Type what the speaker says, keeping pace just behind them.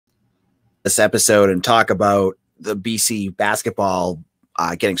this episode and talk about the BC basketball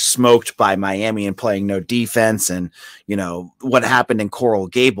getting smoked by Miami and playing no defense and, what happened in Coral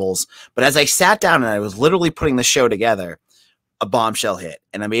Gables. But as I sat down and I was literally putting the show together, a bombshell hit,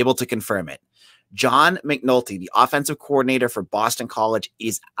 and I'm able to confirm it. John McNulty, the offensive coordinator for Boston College,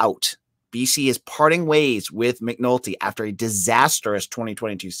 is out. BC is parting ways with McNulty after a disastrous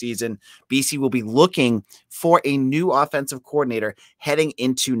 2022 season. BC will be looking for a new offensive coordinator heading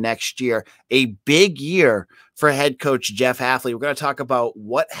into next year. A big year for head coach Jeff Hafley. We're going to talk about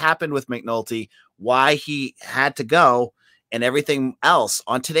what happened with McNulty, why he had to go, and everything else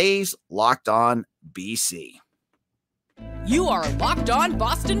on today's Locked On BC. You are Locked On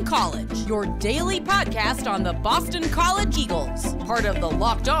Boston College, your daily podcast on the Boston College Eagles, part of the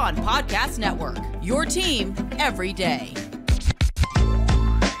Locked On Podcast Network, your team every day.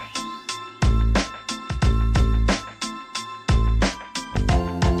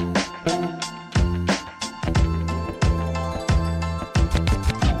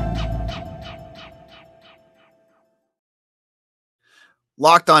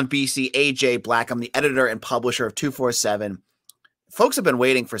 Locked On BC, AJ Black. I'm the editor and publisher of 247. Folks have been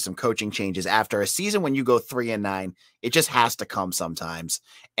waiting for some coaching changes after a season when you go 3-9. It just has to come sometimes,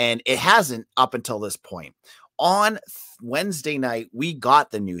 and it hasn't up until this point. On Wednesday night, we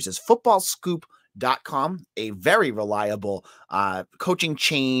got the news as footballscoop.com, a very reliable coaching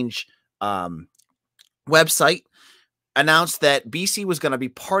change website, announced that BC was going to be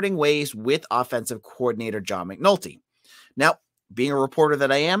parting ways with offensive coordinator John McNulty. Now, being a reporter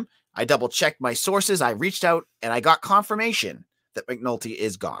that I am, I double-checked my sources. I reached out, and I got confirmation that McNulty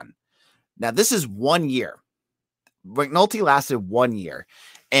is gone. Now, this is 1 year. McNulty lasted 1 year,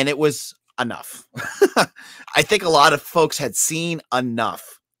 and it was enough. I think a lot of folks had seen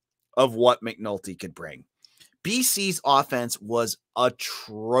enough of what McNulty could bring. BC's offense was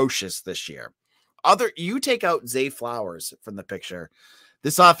atrocious this year. You take out Zay Flowers from the picture,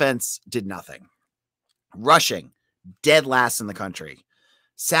 this offense did nothing. Rushing, dead last in the country.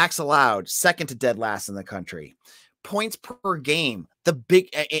 Sacks allowed, second to dead last in the country. Points per game,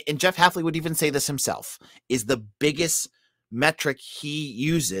 and Jeff Hafley would even say this himself, is the biggest metric he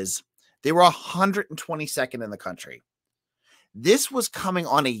uses. They were 122nd in the country. This was coming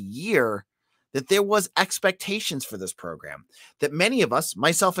on a year that there was expectations for this program, that many of us,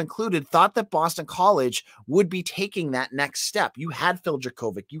 myself included, thought that Boston College would be taking that next step. You had Phil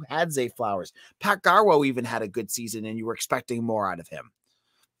Jakovic, you had Zay Flowers, Pat Garwo even had a good season, and you were expecting more out of him.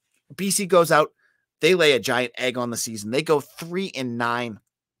 BC goes out, they lay a giant egg on the season. They go 3-9.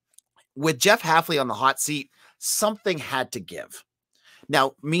 With Jeff Hafley on the hot seat, something had to give.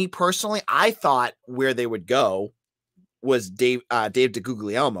 Now, me personally, I thought where they would go was Dave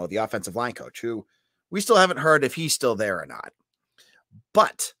DeGuglielmo, the offensive line coach, who we still haven't heard if he's still there or not.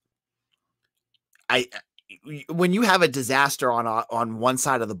 But when you have a disaster on one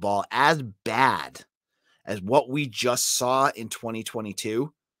side of the ball as bad as what we just saw in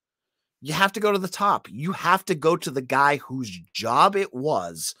 2022, you have to go to the top. You have to go to the guy whose job it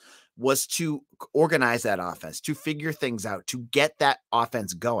was to organize that offense, to figure things out, to get that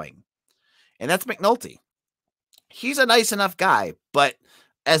offense going. And that's McNulty. He's a nice enough guy, but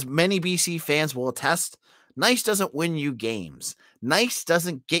as many BC fans will attest, nice doesn't win you games. Nice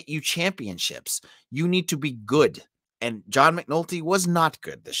doesn't get you championships. You need to be good. And John McNulty was not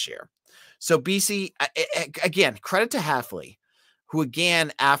good this year. So BC, again, credit to Hafley, who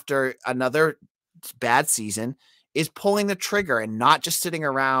again, after another bad season, is pulling the trigger and not just sitting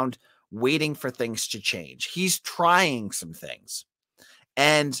around waiting for things to change. He's trying some things.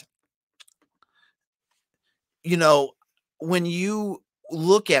 And when you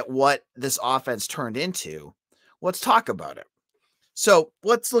look at what this offense turned into, let's talk about it. So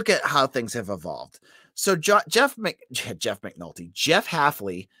let's look at how things have evolved. So Jeff Hafley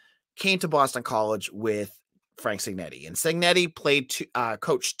came to Boston College with Frank Cignetti, and Cignetti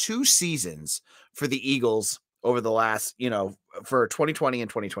coached 2 seasons for the Eagles over the last, for 2020 and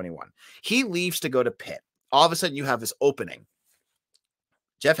 2021. He leaves to go to Pitt. All of a sudden you have this opening.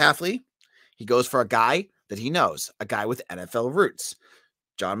 Jeff Hafley, he goes for a guy that he knows, a guy with NFL roots,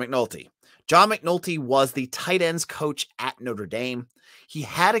 John McNulty. John McNulty was the tight ends coach at Notre Dame. He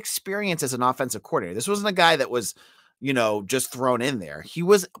had experience as an offensive coordinator. This wasn't a guy that was, just thrown in there. He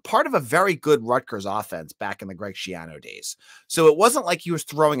was part of a very good Rutgers offense back in the Greg Schiano days. So it wasn't like he was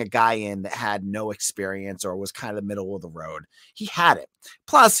throwing a guy in that had no experience or was kind of the middle of the road. He had it.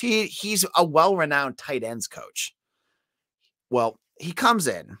 Plus, he's a well-renowned tight ends coach. Well, he comes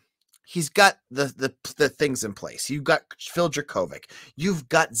in. he's got the things in place. You've got Phil Dracovic. You've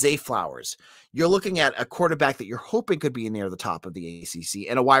got Zay Flowers. You're looking at a quarterback that you're hoping could be near the top of the ACC,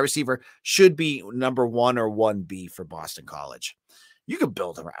 and a wide receiver should be number 1 or 1B for Boston College. You could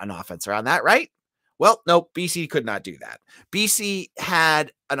build an offense around that, right? Well, no, BC could not do that. BC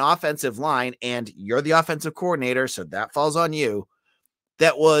had an offensive line, and you're the offensive coordinator, so that falls on you.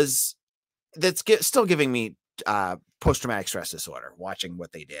 That's still giving me post-traumatic stress disorder watching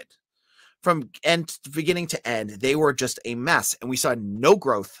what they did. From beginning to end, they were just a mess, and we saw no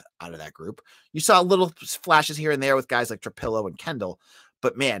growth out of that group. You saw little flashes here and there with guys like Trapillo and Kendall,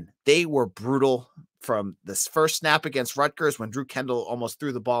 but man, they were brutal from this first snap against Rutgers when Drew Kendall almost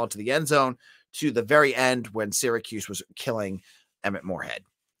threw the ball into the end zone to the very end when Syracuse was killing Emmett Moorhead.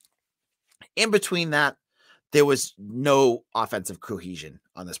 In between that, there was no offensive cohesion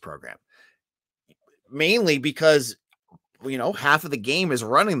on this program, mainly because, half of the game is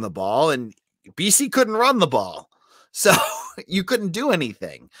running the ball and BC couldn't run the ball. So you couldn't do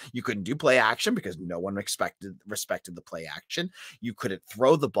anything. You couldn't do play action because no one respected the play action. You couldn't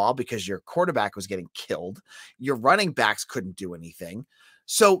throw the ball because your quarterback was getting killed. Your running backs couldn't do anything.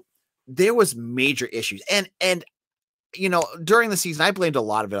 So there was major issues. And during the season, I blamed a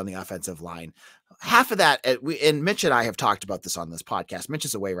lot of it on the offensive line. Half of that, and Mitch and I have talked about this on this podcast. Mitch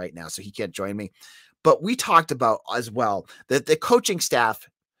is away right now, so he can't join me. But we talked about as well that the coaching staff,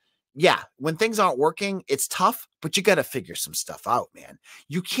 when things aren't working, it's tough, but you got to figure some stuff out, man.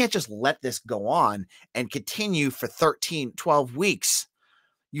 You can't just let this go on and continue for 13, 12 weeks.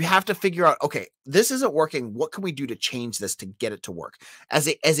 You have to figure out, okay, this isn't working. What can we do to change this to get it to work? As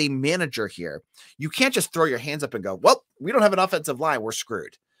a manager here, you can't just throw your hands up and go, well, we don't have an offensive line. We're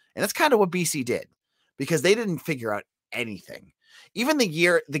screwed. And that's kind of what BC did because they didn't figure out anything. Even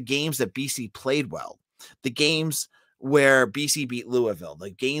the games that BC played well, the games where BC beat Louisville, the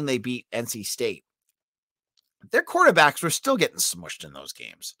game they beat NC State, their quarterbacks were still getting smushed in those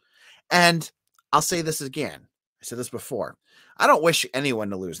games. And I'll say this again. I said this before. I don't wish anyone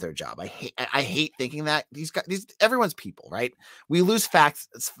to lose their job. I hate thinking that everyone's people, right? We lose facts.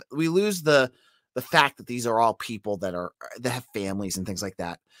 We lose the fact that these are all people that have families and things like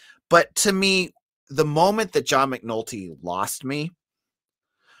that. But to me, the moment that John McNulty lost me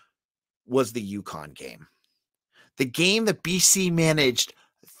was the UConn game. The game that BC managed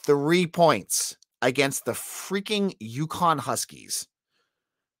 3 points against the freaking UConn Huskies.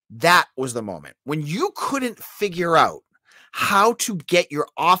 That was the moment when you couldn't figure out how to get your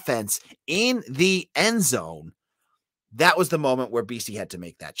offense in the end zone. That was the moment where BC had to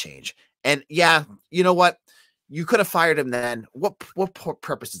make that change. And you know what? You could have fired him then. What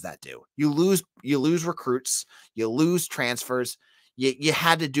purpose does that do? You lose recruits, you lose transfers. You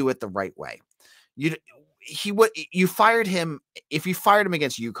had to do it the right way. You fired him. If you fired him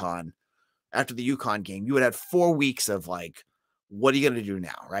against UConn after the UConn game, you would have 4 weeks of like, what are you going to do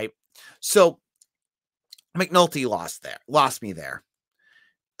now? Right. So McNulty lost me there.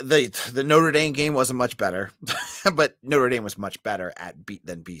 The Notre Dame game wasn't much better, but Notre Dame was much better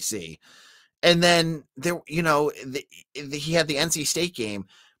than BC. And then there, he had the NC State game,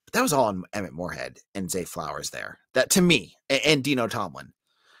 but that was all on Emmett Moorhead and Zay Flowers there. That to me, and Dino Tomlin,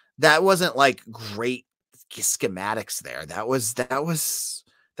 that wasn't like great schematics there. That was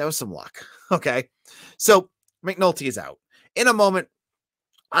some luck. Okay. So McNulty is out. In a moment,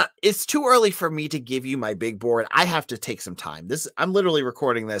 it's too early for me to give you my big board. I have to take some time. I'm literally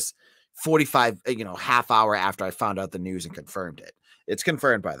recording this 45, half hour after I found out the news and confirmed it. It's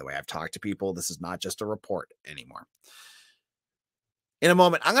confirmed, by the way. I've talked to people. This is not just a report anymore. In a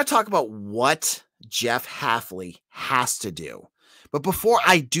moment, I'm going to talk about what Jeff Hafley has to do. But before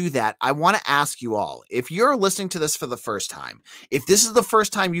I do that, I want to ask you all, if you're listening to this for the first time, if this is the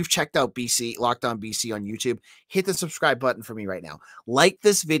first time you've checked out BC, Locked On BC on YouTube, hit the subscribe button for me right now. Like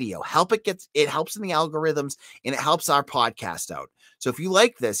this video. It helps in the algorithms and it helps our podcast out. So if you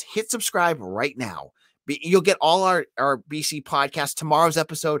like this, hit subscribe right now. You'll get all our BC podcasts. Tomorrow's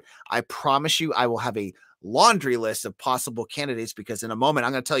episode, I promise you, I will have a laundry list of possible candidates because in a moment,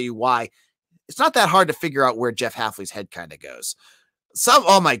 I'm going to tell you why it's not that hard to figure out where Jeff Hafley's head kind of goes.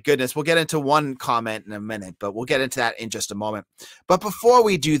 Oh my goodness, we'll get into one comment in a minute, but we'll get into that in just a moment. But before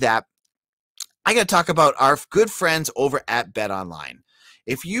we do that, I got to talk about our good friends over at BetOnline.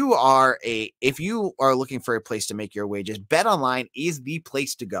 If you are looking for a place to make your wages, BetOnline is the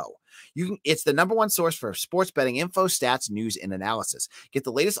place to go. It's the number one source for sports betting info, stats, news, and analysis. Get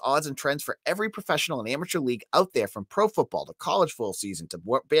the latest odds and trends for every professional and amateur league out there, from pro football to college full season to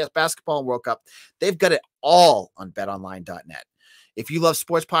basketball and World Cup. They've got it all on betonline.net. If you love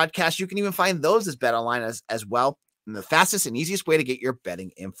sports podcasts, you can even find those as BetOnline as well, and the fastest and easiest way to get your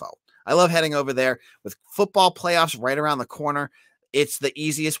betting info. I love heading over there with football playoffs right around the corner. It's the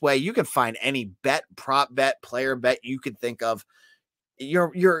easiest way. You can find any bet, prop bet, player bet you could think of.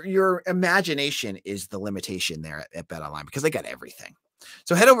 Your imagination is the limitation there at BetOnline because they got everything.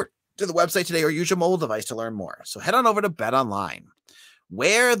 So head over to the website today or use your mobile device to learn more. So head on over to BetOnline,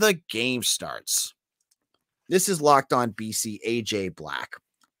 where the game starts. This is Locked On BC, AJ Black.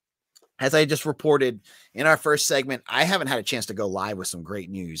 As I just reported in our first segment, I haven't had a chance to go live with some great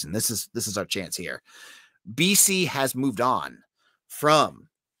news, and this is our chance here. BC has moved on from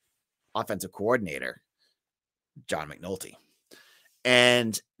offensive coordinator John McNulty.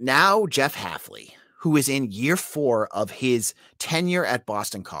 And now Jeff Hafley, who is in year 4 of his tenure at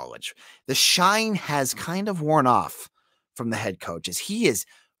Boston College. The shine has kind of worn off from the head coach as he is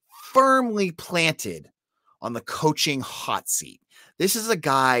firmly planted on the coaching hot seat. This is a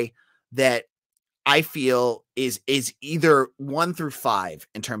guy that I feel is either 1 through 5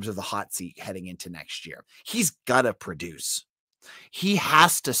 in terms of the hot seat heading into next year. He's got to produce. He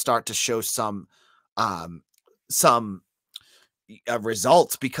has to start to show some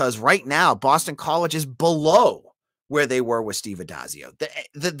results, because right now Boston College is below where they were with Steve Addazio.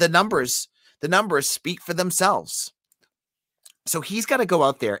 The numbers speak for themselves. So he's got to go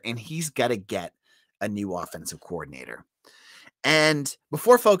out there and he's got to get a new offensive coordinator. And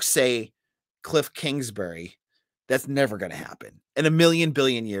before folks say Cliff Kingsbury, that's never going to happen. In a million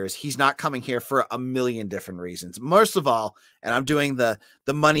billion years, he's not coming here for a million different reasons. Most of all, and I'm doing the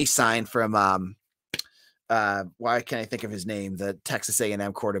money sign from why can't I think of his name? The Texas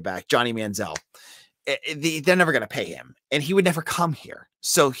A&M quarterback, Johnny Manziel. They're never going to pay him, and he would never come here.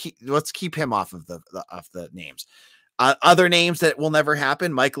 So let's keep him off of the names. Other names that will never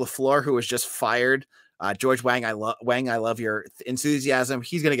happen: Mike LaFleur, who was just fired. George Wang, I love your enthusiasm.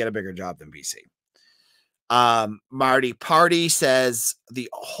 He's going to get a bigger job than BC. Marty Party says the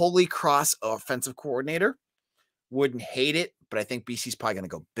Holy Cross offensive coordinator. Wouldn't hate it, but I think BC's probably going to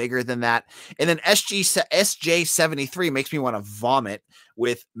go bigger than that. And then SJ73 makes me want to vomit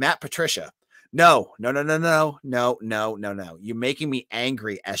with Matt Patricia. No. You're making me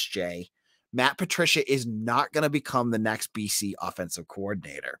angry, SJ. Matt Patricia is not going to become the next BC offensive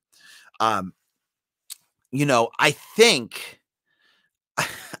coordinator. I think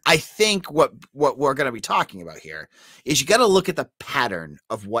what we're going to be talking about here is you got to look at the pattern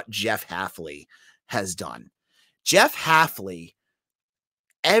of what Jeff Hafley has done. Jeff Hafley,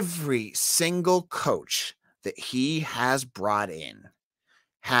 every single coach that he has brought in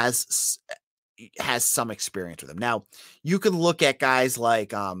has some experience with him. Now, you could look at guys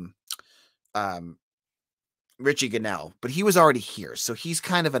like Richie Gunnell, but he was already here, so he's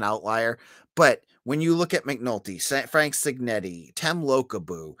kind of an outlier. But when you look at McNulty, Frank Signetti, Tem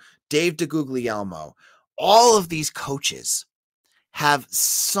Lokaboo, Dave DeGuglielmo, all of these coaches have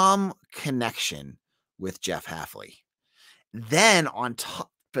some connection with Jeff Hafley. Then on top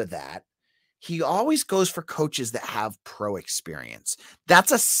of that, he always goes for coaches that have pro experience.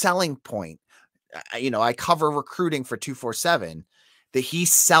 That's a selling point. I cover recruiting for 247, that he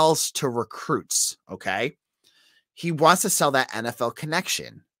sells to recruits. Okay. He wants to sell that NFL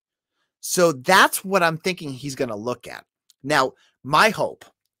connection. So that's what I'm thinking he's going to look at. Now, my hope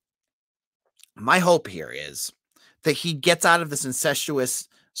here is that he gets out of this incestuous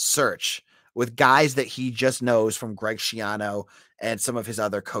search with guys that he just knows from Greg Schiano and some of his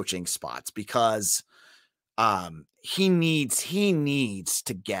other coaching spots, because he needs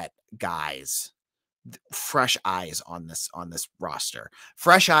to get guys, fresh eyes on this roster,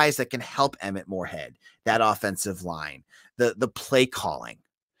 fresh eyes that can help Emmett Moorhead, that offensive line, the play calling.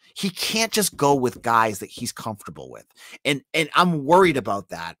 He can't just go with guys that he's comfortable with. And I'm worried about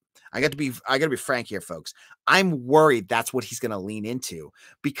that. I got to be frank here, folks. I'm worried that's what he's going to lean into,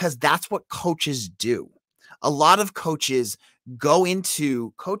 because that's what coaches do. A lot of coaches go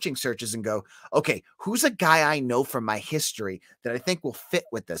into coaching searches and go, okay, who's a guy I know from my history that I think will fit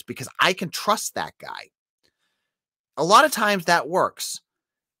with this, because I can trust that guy. A lot of times that works.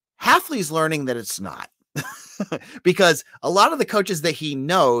 Hafley's learning that it's not. Because a lot of the coaches that he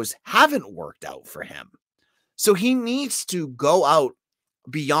knows haven't worked out for him. So he needs to go out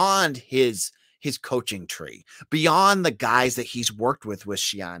beyond his coaching tree, beyond the guys that he's worked with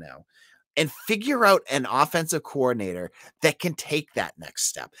Schiano, and figure out an offensive coordinator that can take that next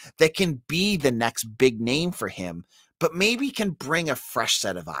step, that can be the next big name for him, but maybe can bring a fresh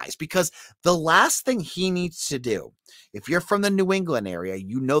set of eyes. Because the last thing he needs to do, if you're from the New England area,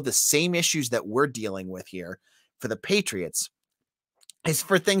 you know the same issues that we're dealing with here for the Patriots, is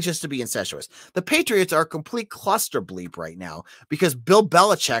for things just to be incestuous. The Patriots are a complete cluster bleep right now because Bill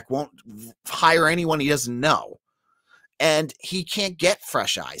Belichick won't hire anyone he doesn't know. and he can't get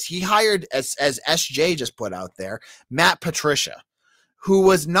fresh eyes. He hired, as SJ just put out there, Matt Patricia, who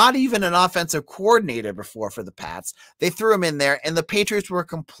was not even an offensive coordinator before for the Pats. They threw him in there, and the Patriots were a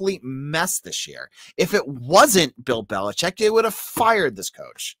complete mess this year. If it wasn't Bill Belichick, they would have fired this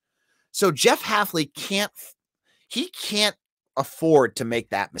coach. So Jeff Hafley can't afford to make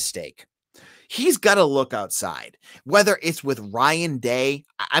that mistake. He's got to look outside, whether it's with Ryan Day.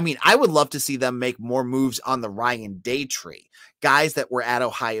 I mean, I would love to see them make more moves on the Ryan Day tree, guys that were at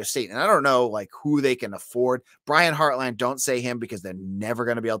Ohio State. And I don't know like who they can afford. Brian Hartline, don't say him because they're never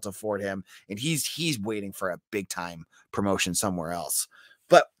going to be able to afford him. And he's waiting for a big time promotion somewhere else.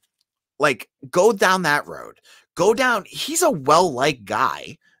 But like, go down that road, go down. He's a well-liked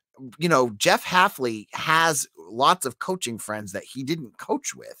guy. You know, Jeff Hafley has lots of coaching friends that he didn't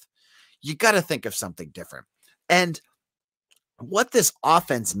coach with. You got to think of something different. And what this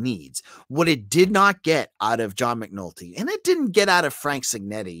offense needs, what it did not get out of John McNulty, and it didn't get out of Frank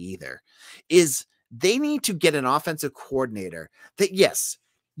Cignetti either, is they need to get an offensive coordinator that, yes,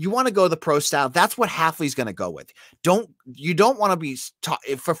 you want to go the pro style. That's what Hafley's going to go with. You don't want to be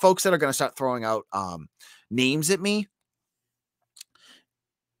for folks that are going to start throwing out names at me.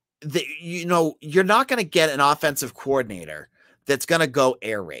 You're not going to get an offensive coordinator that's going to go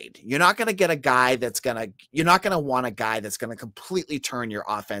air raid. You're not going to get a guy you're not going to want a guy that's going to completely turn your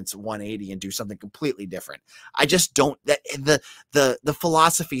offense 180 and do something completely different. I just don't, the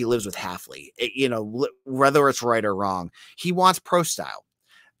philosophy lives with Hafley, whether it's right or wrong. He wants pro style.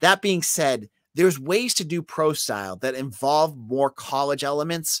 That being said, there's ways to do pro style that involve more college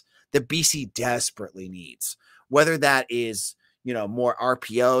elements that BC desperately needs, whether that is, more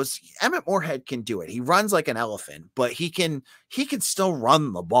RPOs. Emmett Morehead can do it. He runs like an elephant, but he can still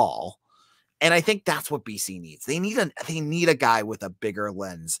run the ball. And I think that's what BC needs. They need a guy with a bigger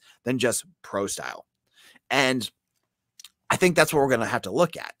lens than just pro style. And I think that's what we're going to have to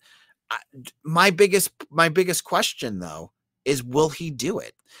look at. My biggest question though is, will he do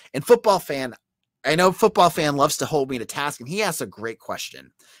it? And I know Football Fan loves to hold me to task, and he asks a great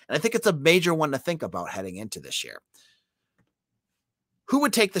question. And I think it's a major one to think about heading into this year. Who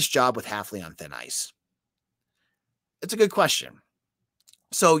would take this job with Hafley on thin ice? It's a good question.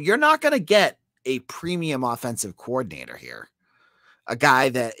 So you're not going to get a premium offensive coordinator here. A guy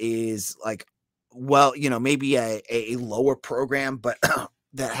that is like, well, maybe a lower program, but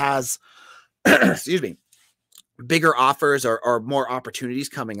that has, excuse me, bigger offers or more opportunities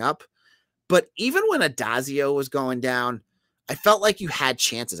coming up. But even when Adazio was going down, I felt like you had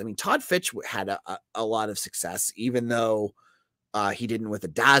chances. I mean, Todd Fitch had a lot of success, even though he didn't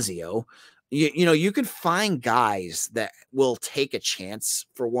with Adazio. You could find guys that will take a chance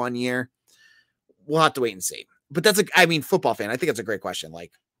for 1 year. We'll have to wait and see. But Football Fan, I think it's a great question.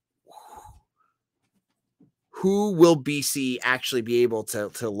 Like, who will BC actually be able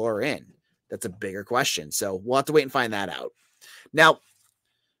to lure in? That's a bigger question. So we'll have to wait and find that out. Now,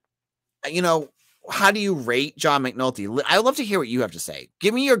 how do you rate John McNulty? I'd love to hear what you have to say.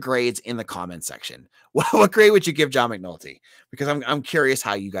 Give me your grades in the comment section. What grade would you give John McNulty? Because I'm curious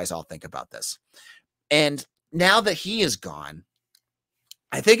how you guys all think about this. And now that he is gone,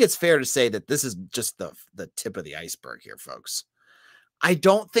 I think it's fair to say that this is just the tip of the iceberg here, folks. I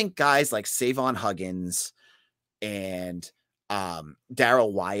don't think guys like Savon Huggins and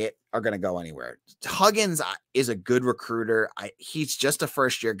Darryl Wyatt are going to go anywhere. Huggins is a good recruiter. He's just a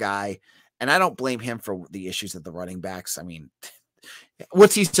first-year guy, and I don't blame him for the issues of the running backs. I mean,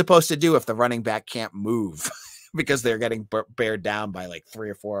 what's he supposed to do if the running back can't move because they're getting bared down by like 3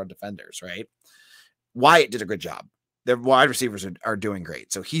 or 4 defenders, right? Wyatt did a good job. Their wide receivers are doing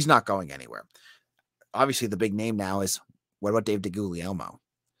great, so he's not going anywhere. Obviously, the big name now is, what about Dave DeGuglielmo?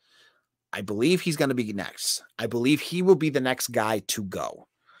 I believe he's going to be next. I believe he will be the next guy to go.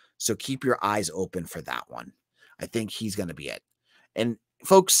 So keep your eyes open for that one. I think he's going to be it. And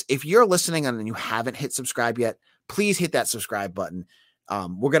folks, if you're listening and you haven't hit subscribe yet, please hit that subscribe button.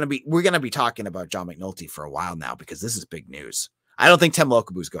 We're going to be talking about John McNulty for a while now, because this is big news. I don't think Tim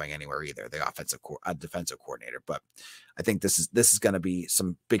Lokabu's going anywhere either, the defensive coordinator, but I think this is going to be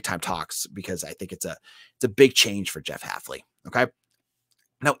some big time talks, because I think it's a big change for Jeff Hafley. Okay.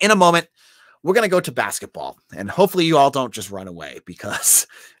 Now, in a moment, we're going to go to basketball, and hopefully you all don't just run away, because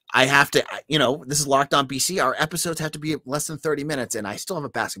I have to, this is Locked On BC. Our episodes have to be less than 30 minutes, and I still have a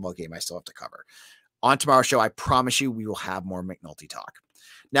basketball game I still have to cover. On tomorrow's show, I promise you, we will have more McNulty talk.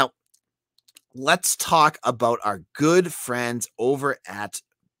 Now, let's talk about our good friends over at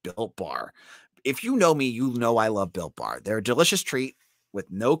Built Bar. If you know me, you know I love Built Bar. They're a delicious treat with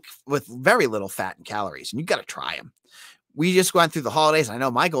very little fat and calories, and you got to try them. we just went through the holidays. I know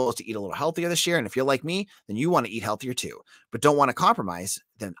my goal is to eat a little healthier this year. And if you're like me, then you want to eat healthier too, but don't want to compromise.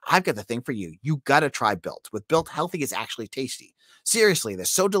 Then I've got the thing for you. You got to try Built. With Built, healthy is actually tasty. Seriously, they're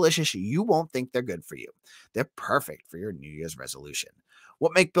so delicious, you won't think they're good for you. They're perfect for your New Year's resolution.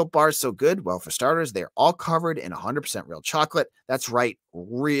 What make Built bars so good? Well, for starters, they're all covered in 100% real chocolate. That's right,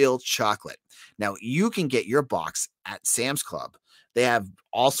 real chocolate. Now, you can get your box at Sam's Club. They have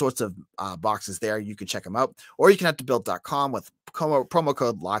all sorts of boxes there. You can check them out, or you can head to built.com with promo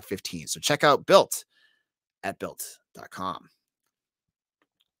code LOCK15. So check out Built at built.com.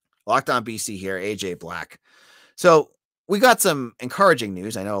 Locked on BC here, AJ Black. So we got some encouraging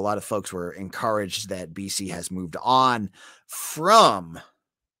news. I know a lot of folks were encouraged that BC has moved on from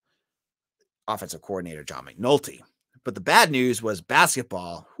offensive coordinator John McNulty. But the bad news was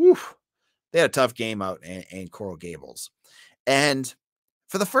basketball. Whew, they had a tough game out in Coral Gables. And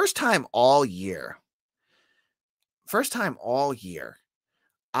for the first time all year,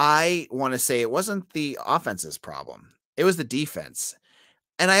 I want to say it wasn't the offense's problem. It was the defense.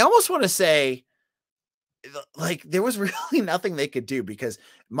 And I almost want to say, like, there was really nothing they could do because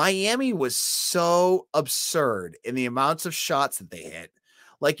Miami was so absurd in the amounts of shots that they hit.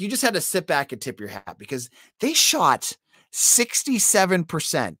 Like, you just had to sit back and tip your hat because they shot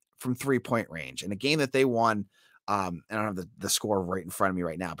 67% from 3-point range in a game that they won. I don't have the score right in front of me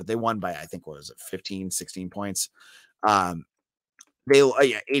right now, but they won by, I think, what was it, 15, 16 points.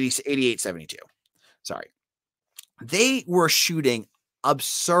 88-72. Sorry. They were shooting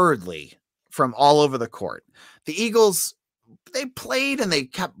absurdly from all over the court. The Eagles, they played and they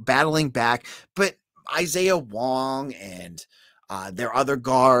kept battling back, but Isaiah Wong and their other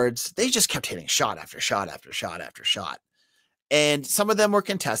guards, they just kept hitting shot after shot after shot after shot. And some of them were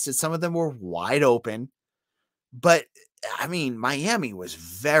contested. Some of them were wide open. But I mean, Miami was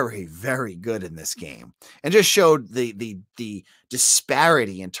very, very good in this game and just showed the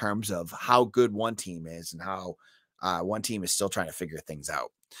disparity in terms of how good one team is and how one team is still trying to figure things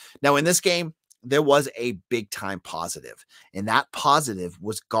out. Now, in this game, there was a big time positive, and that positive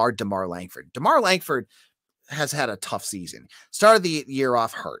was guard DeMar Langford. DeMar Langford has had a tough season. Started the year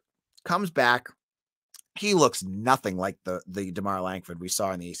off hurt, comes back. He looks nothing like the DeMar Langford we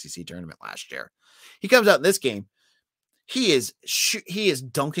saw in the ACC tournament last year. He comes out in this game. He is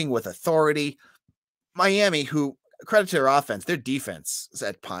dunking with authority. Miami, who, credit to their offense, their defense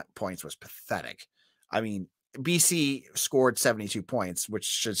at points was pathetic. I mean, BC scored 72 points, which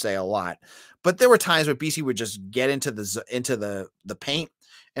should say a lot. But there were times where BC would just get into the paint,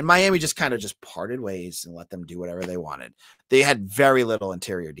 and Miami just kind of just parted ways and let them do whatever they wanted. They had very little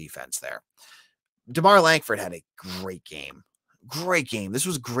interior defense there. DeMar Langford had a great game. Great game. This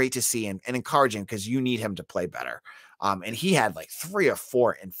was great to see and encouraging because you need him to play better. And he had like 3 or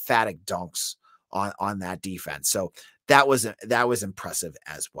 4 emphatic dunks on that defense. So that was impressive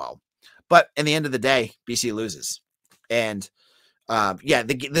as well. But in the end of the day, BC loses. And the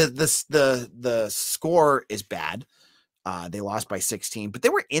score is bad. They lost by 16, but they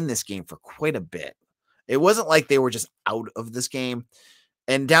were in this game for quite a bit. It wasn't like they were just out of this game.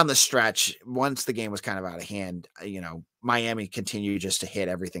 And down the stretch, once the game was kind of out of hand, Miami continued just to hit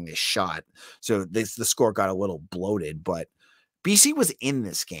everything they shot. So the score got a little bloated, but BC was in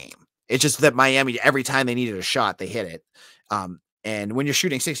this game. It's just that Miami, every time they needed a shot, they hit it. And when you're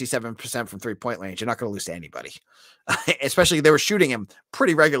shooting 67% from 3-point range, you're not going to lose to anybody. Especially they were shooting him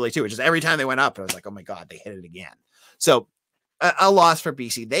pretty regularly too. It's just every time they went up, I was like, oh my God, they hit it again. So a loss for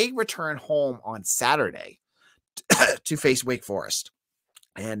BC. They return home on Saturday to face Wake Forest.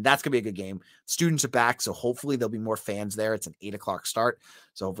 And that's going to be a good game. Students are back, so hopefully there'll be more fans there. It's an 8:00 start.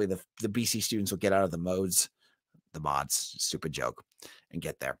 So hopefully the BC students will get out of the mods, stupid joke, and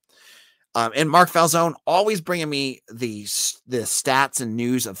get there. And Mark Falzone always bringing me the stats and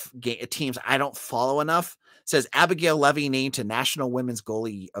news of teams I don't follow enough. Says Abigail Levy named to National Women's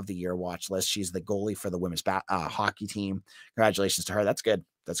Goalie of the Year watch list. She's the goalie for the women's hockey team. Congratulations to her. That's good.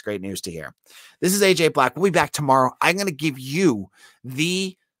 That's great news to hear. This is AJ Black. We'll be back tomorrow. I'm going to give you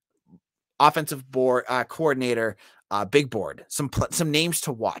the offensive board coordinator big board, some names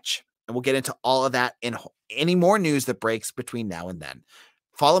to watch, and we'll get into all of that in any more news that breaks between now and then.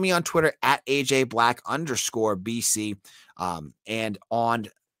 Follow me on Twitter at AJ_BC and on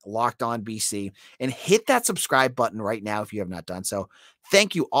Locked On BC, and hit that subscribe button right now if you have not done so.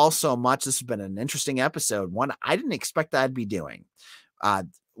 Thank you all so much. This has been an interesting episode, one I didn't expect that I'd be doing.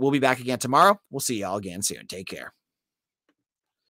 We'll be back again tomorrow. We'll see you all again soon. Take care.